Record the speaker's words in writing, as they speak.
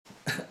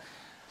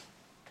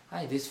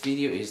Hi, this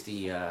video is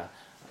the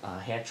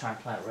hair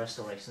transplant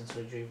restoration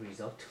surgery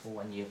result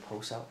 1 year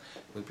post-out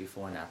with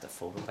before and after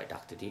photo by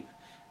Dr. Diep.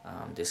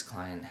 This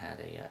client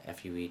had a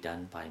FUE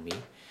done by me,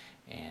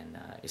 and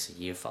it's a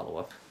year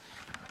follow-up.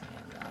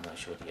 And I'm going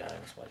to show the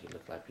audience what he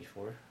looked like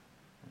before,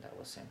 and that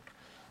was him.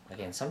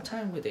 Again,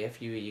 sometime with the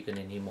FUE you're going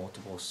to need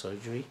multiple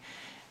surgery,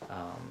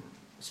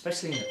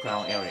 especially in the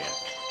crown area,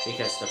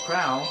 because the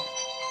crown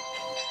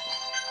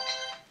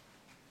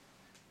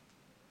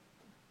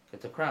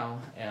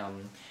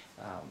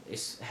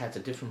has a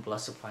different blood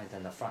supply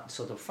than the front.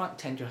 So the front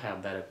tend to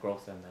have better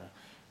growth than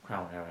the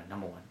crown area,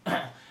 number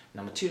one.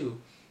 Number two,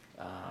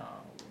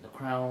 the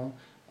crown,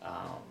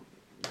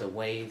 the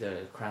way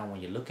the crown,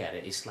 when you look at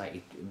it, it's like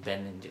it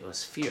bend into a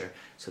sphere,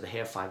 so the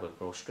hair fiber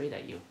grows straight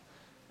at you.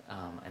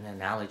 An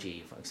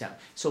analogy, for example,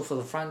 so for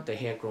the front, the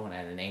hair growing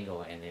at an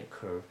angle and it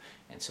curve,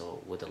 and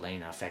so with the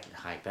linear effect it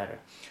hide better.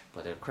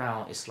 But the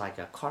crown is like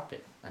a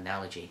carpet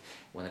analogy.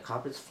 When the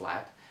carpet's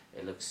flat,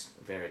 it looks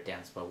very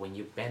dense, but when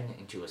you bend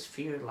into a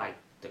sphere like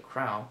the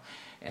crown,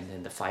 and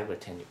then the fiber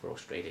tend to grow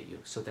straight at you,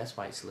 so that's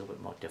why it's a little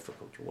bit more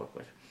difficult to work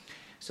with.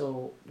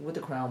 So with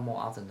the crown, more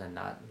often than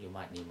not, you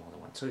might need more than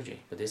one surgery.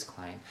 With this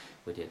client,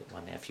 we did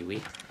one FUE,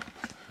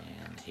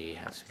 and he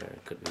has a very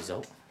good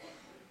result.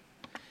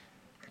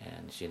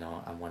 And you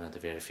know, I'm one of the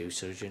very few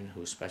surgeons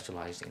who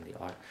specialize in the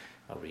art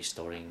of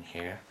restoring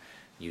hair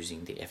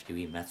using the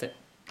FUE method.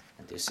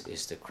 And this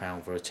is the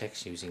crown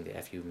Vertex using the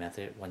FUE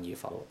method, 1 year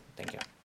follow-up. Thank you.